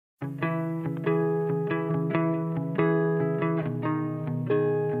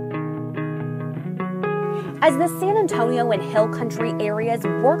As the San Antonio and Hill Country areas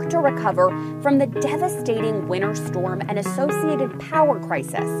work to recover from the devastating winter storm and associated power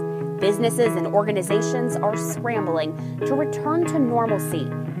crisis, businesses and organizations are scrambling to return to normalcy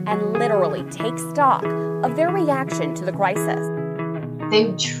and literally take stock of their reaction to the crisis.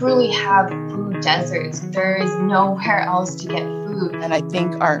 They truly have food deserts. There is nowhere else to get food. And I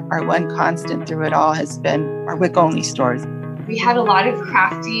think our one constant through it all has been our WIC-only stores. We had a lot of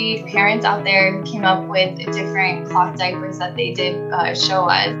crafty parents out there who came up with different cloth diapers that they did show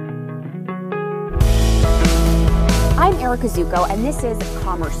us. I'm Erica Zuko, and this is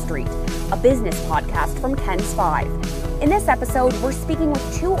Commerce Street, a business podcast from KENS 5. In this episode, we're speaking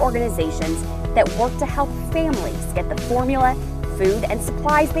with two organizations that work to help families get the formula, food, and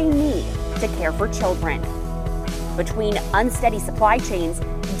supplies they need to care for children. Between unsteady supply chains,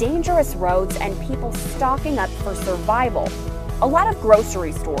 dangerous roads, and people stocking up for survival, a lot of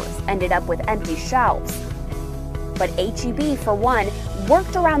grocery stores ended up with empty shelves. But H-E-B, for one,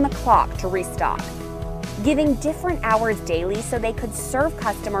 worked around the clock to restock, giving different hours daily so they could serve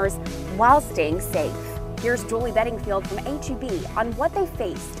customers while staying safe. Here's Julie Bedingfield from H-E-B on what they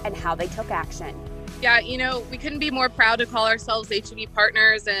faced and how they took action. Yeah, we couldn't be more proud to call ourselves H-E-B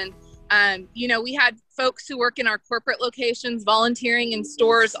partners. And, we had folks who work in our corporate locations volunteering in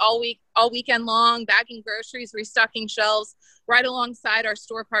stores all weekend long, bagging groceries, restocking shelves right alongside our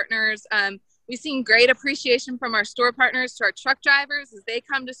store partners. We've seen great appreciation from our store partners to our truck drivers as they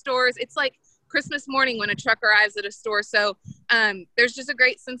come to stores. It's like Christmas morning when a truck arrives at a store. So there's just a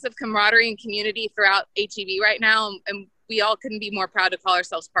great sense of camaraderie and community throughout H-E-B right now. And we all couldn't be more proud to call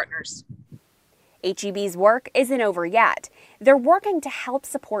ourselves partners. H-E-B's work isn't over yet. They're working to help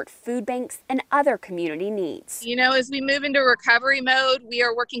support food banks and other community needs. As we move into recovery mode, we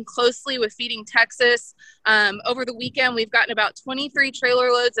are working closely with Feeding Texas. Over the weekend, we've gotten about 23 trailer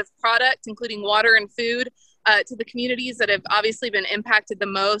loads of product, including water and food, to the communities that have obviously been impacted the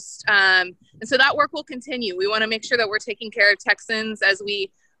most. And so that work will continue. We want to make sure that we're taking care of Texans as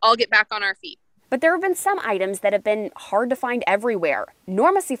we all get back on our feet. But there have been some items that have been hard to find everywhere.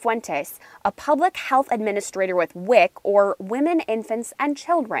 Norma Cifuentes, a public health administrator with WIC, or Women, Infants, and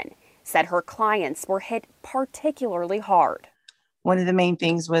Children, said her clients were hit particularly hard. One of the main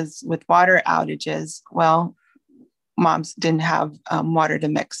things was with water outages. Well, moms didn't have water to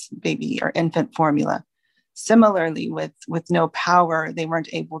mix baby or infant formula. Similarly, with no power, they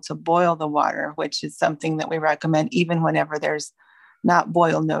weren't able to boil the water, which is something that we recommend even whenever there's not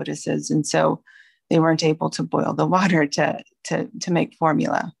boil notices. And so they weren't able to boil the water to make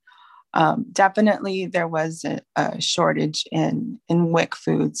formula. Definitely, there was a shortage in WIC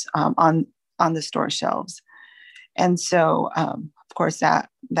foods on the store shelves. And so, of course, that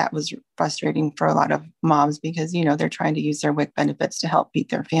was frustrating for a lot of moms because, they're trying to use their WIC benefits to help feed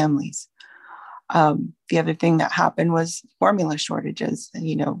their families. The other thing that happened was formula shortages.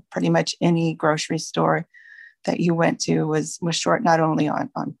 Pretty much any grocery store that you went to was short not only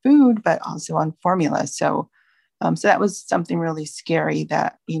on food, but also on formula. So that was something really scary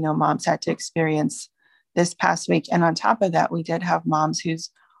that, moms had to experience this past week. And on top of that, we did have moms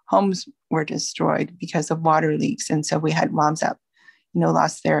whose homes were destroyed because of water leaks. And so we had moms that,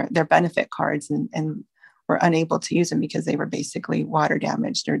 lost their benefit cards and were unable to use them because they were basically water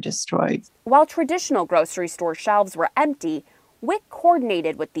damaged or destroyed. While traditional grocery store shelves were empty, WIC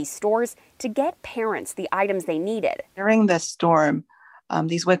coordinated with these stores to get parents the items they needed. During the storm,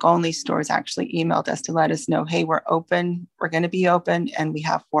 these WIC-only stores actually emailed us to let us know, hey, we're open, we're going to be open, and we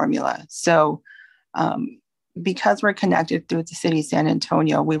have formula. So because we're connected through the city of San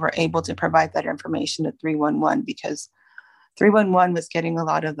Antonio, we were able to provide that information to 311 because 311 was getting a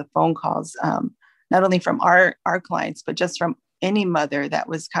lot of the phone calls, not only from our clients, but just from any mother that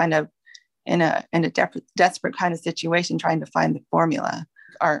was kind of in a desperate kind of situation trying to find the formula.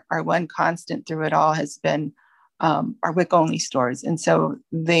 Our one constant through it all has been our WIC-only stores. And so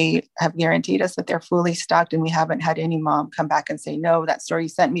they have guaranteed us that they're fully stocked, and we haven't had any mom come back and say, no, that store you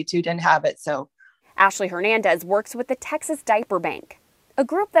sent me to didn't have it. So Ashley Hernandez works with the Texas Diaper Bank, a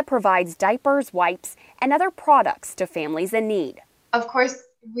group that provides diapers, wipes, and other products to families in need. Of course,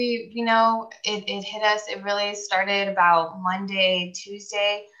 it hit us. It really started about Monday,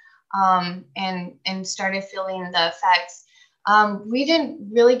 Tuesday. And started feeling the effects. We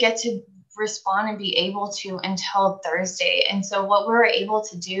didn't really get to respond and be able to until Thursday. And so what we were able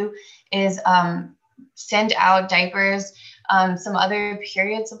to do is send out diapers, some other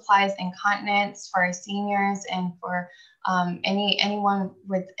period supplies, incontinence for our seniors and for anyone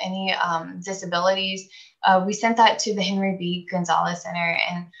with any disabilities. We sent that to the Henry B. Gonzalez Center,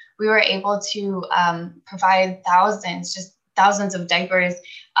 and we were able to provide thousands thousands of diapers.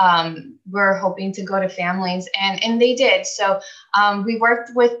 We're hoping to go to families, and they did. So we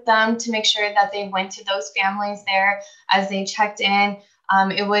worked with them to make sure that they went to those families there as they checked in.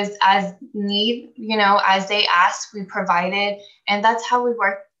 It was as need, as they asked, we provided, and that's how we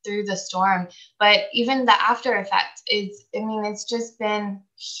worked through the storm. But even the after effect is, it's just been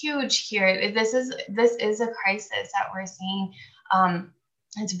huge here. This is a crisis that we're seeing.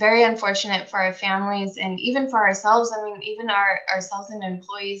 It's very unfortunate for our families and even for ourselves. Even ourselves and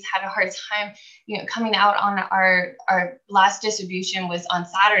employees had a hard time, coming out on our last distribution was on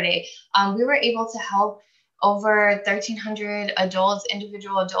Saturday. We were able to help over 1,300 adults,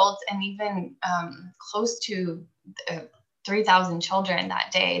 individual adults, and even close to 3,000 children that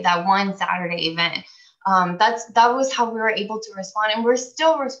day, that one Saturday event. That was how we were able to respond, and we're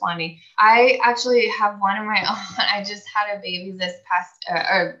still responding. I actually have one of my own. I just had a baby this past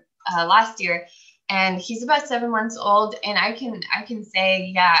last year, and he's about 7 months old, and I can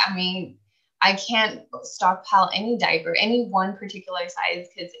say, I can't stockpile any diaper, any one particular size,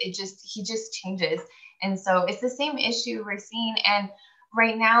 because he just changes. And so it's the same issue we're seeing. And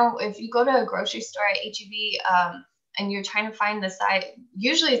right now, if you go to a grocery store at H-E-B, and you're trying to find the size,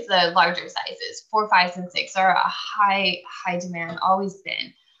 usually it's the larger sizes, 4, 5, and 6 are a high demand, always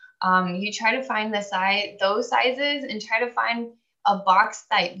been. You try to find those sizes, and try to find a box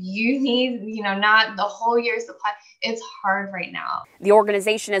that you need, not the whole year's supply. It's hard right now. The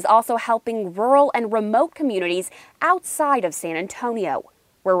organization is also helping rural and remote communities outside of San Antonio,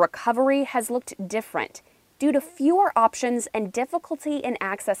 where recovery has looked different due to fewer options and difficulty in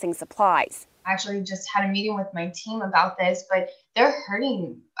accessing supplies. I actually just had a meeting with my team about this, but they're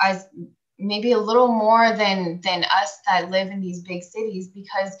hurting as maybe a little more than us that live in these big cities,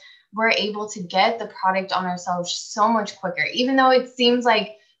 because we're able to get the product on ourselves so much quicker. Even though it seems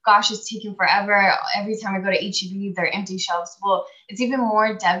like, gosh, it's taking forever. Every time I go to H-E-B, they're empty shelves. Well, it's even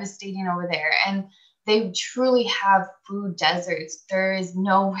more devastating over there. And they truly have food deserts. There is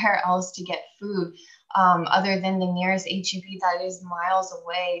nowhere else to get food other than the nearest H-E-B that is miles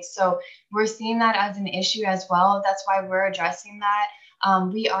away. So we're seeing that as an issue as well. That's why we're addressing that.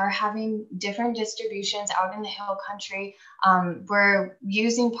 We are having different distributions out in the Hill Country. We're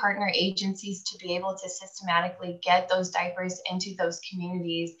using partner agencies to be able to systematically get those diapers into those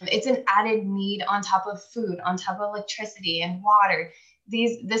communities. It's an added need on top of food, on top of electricity and water.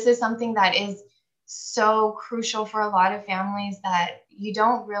 This is something that is so crucial for a lot of families that you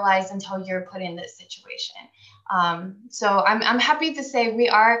don't realize until you're put in this situation. So I'm happy to say we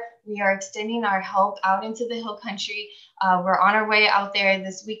are extending our help out into the Hill Country. We're on our way out there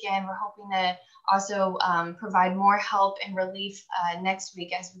this weekend. We're hoping to also provide more help and relief next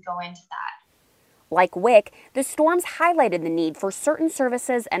week as we go into that. Like WIC, the storms highlighted the need for certain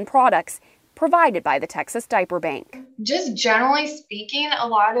services and products provided by the Texas Diaper Bank. Just generally speaking, a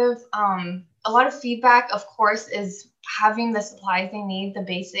lot of feedback, of course, is having the supplies they need, the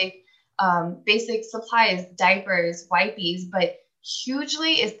basic supplies, diapers, wipes, but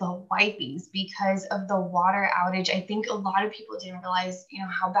hugely is the wipes because of the water outage. I think a lot of people didn't realize,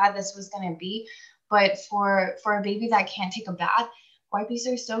 how bad this was going to be. But for a baby that can't take a bath, wipes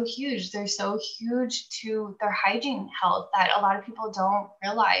are so huge. They're so huge to their hygiene health that a lot of people don't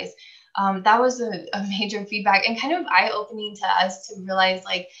realize. That was a major feedback and kind of eye-opening to us to realize,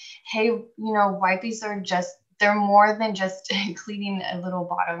 like, hey, wipes are they're more than just cleaning a little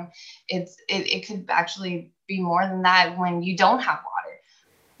bottom. It could actually be more than that when you don't have water.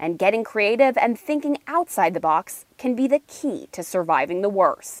 And getting creative and thinking outside the box can be the key to surviving the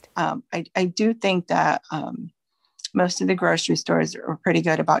worst. I do think that most of the grocery stores are pretty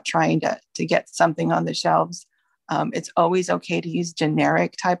good about trying to get something on the shelves. It's always okay to use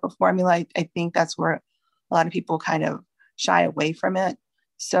generic type of formula. I think that's where a lot of people kind of shy away from it.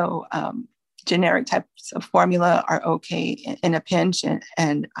 So generic types of formula are okay in a pinch,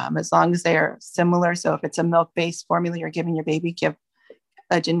 and as long as they are similar. So if it's a milk-based formula you're giving your baby, give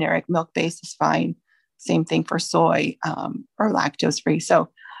a generic milk-based is fine. Same thing for soy or lactose-free. So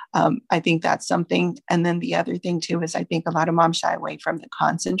I think that's something. And then the other thing too is I think a lot of moms shy away from the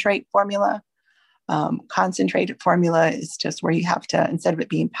concentrate formula. Concentrated formula is just where you have to, instead of it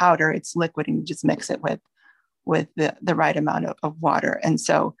being powder, it's liquid, and you just mix it with the right amount of water. And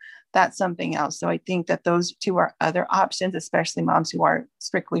so that's something else. So I think that those two are other options, especially moms who are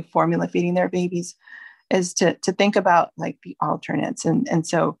strictly formula feeding their babies, is to think about like the alternates. And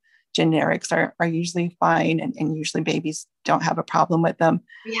so generics are usually fine, and usually babies don't have a problem with them.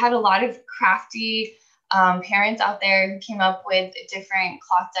 We had a lot of crafty parents out there who came up with different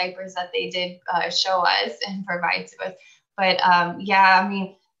cloth diapers that they did show us and provide to us. But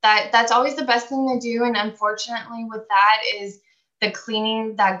that's always the best thing to do. And unfortunately with that is the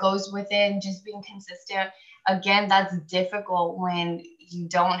cleaning that goes with it and just being consistent. Again, that's difficult when you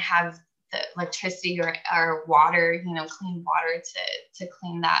don't have the electricity or water, clean water to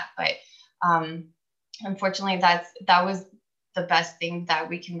clean that. But unfortunately, that was the best thing that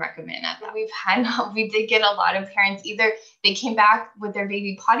we can recommend. We did get a lot of parents, either they came back with their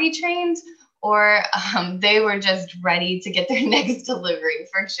baby potty trained, or they were just ready to get their next delivery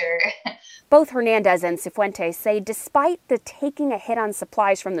for sure. Both Hernandez and Cifuentes say despite the taking a hit on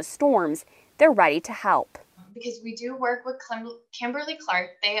supplies from the storms, they're ready to help. Because we do work with Kimberly-Clark.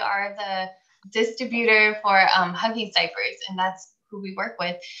 They are the distributor for Huggies diapers, and that's who we work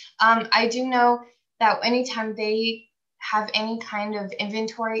with. I do know that anytime they have any kind of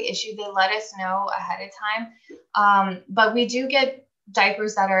inventory issue, they let us know ahead of time. But we do get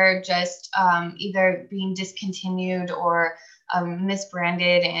diapers that are just either being discontinued or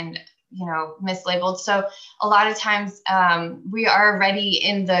misbranded and mislabeled. So a lot of times we are already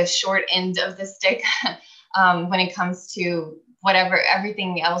in the short end of the stick when it comes to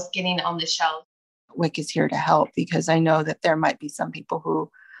everything else getting on the shelf. WIC is here to help, because I know that there might be some people who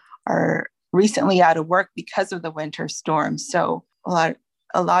are recently out of work because of the winter storm. So a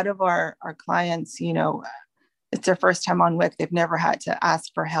lot of our clients, it's their first time on WIC. They've never had to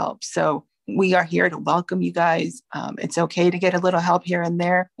ask for help. So we are here to welcome you guys. It's okay to get a little help here and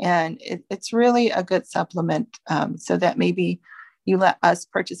there. And it's really a good supplement so that maybe you let us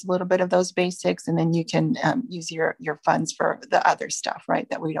purchase a little bit of those basics, and then you can use your funds for the other stuff, right,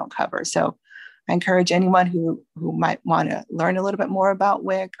 that we don't cover. So I encourage anyone who might want to learn a little bit more about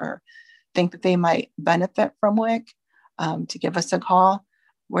WIC or think that they might benefit from WIC to give us a call.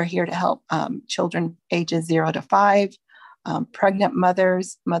 We're here to help children ages 0 to 5, pregnant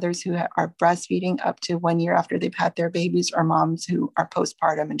mothers who are breastfeeding up to 1 year after they've had their babies, or moms who are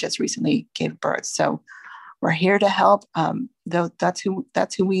postpartum and just recently gave birth. So we're here to help. Though that's who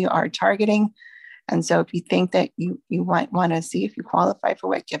we are targeting. And so if you think that you might want to see if you qualify for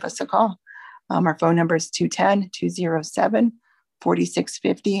WIC, give us a call. Our phone number is 210-207-4650,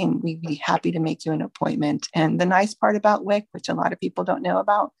 and we'd be happy to make you an appointment. And the nice part about WIC, which a lot of people don't know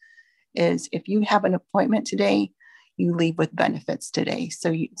about, is if you have an appointment today, you leave with benefits today.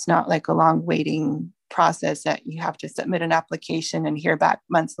 So it's not like a long waiting process that you have to submit an application and hear back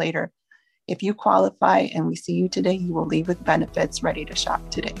months later. If you qualify and we see you today, you will leave with benefits ready to shop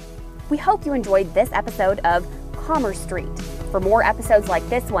today. We hope you enjoyed this episode of Commerce Street. For more episodes like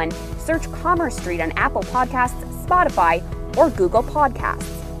this one, search Commerce Street on Apple Podcasts, Spotify, or Google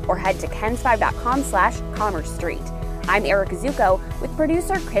Podcasts, or head to kens5.com/Commerce Street. I'm Erica Zucco with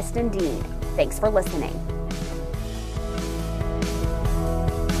producer Kristen Dean. Thanks for listening.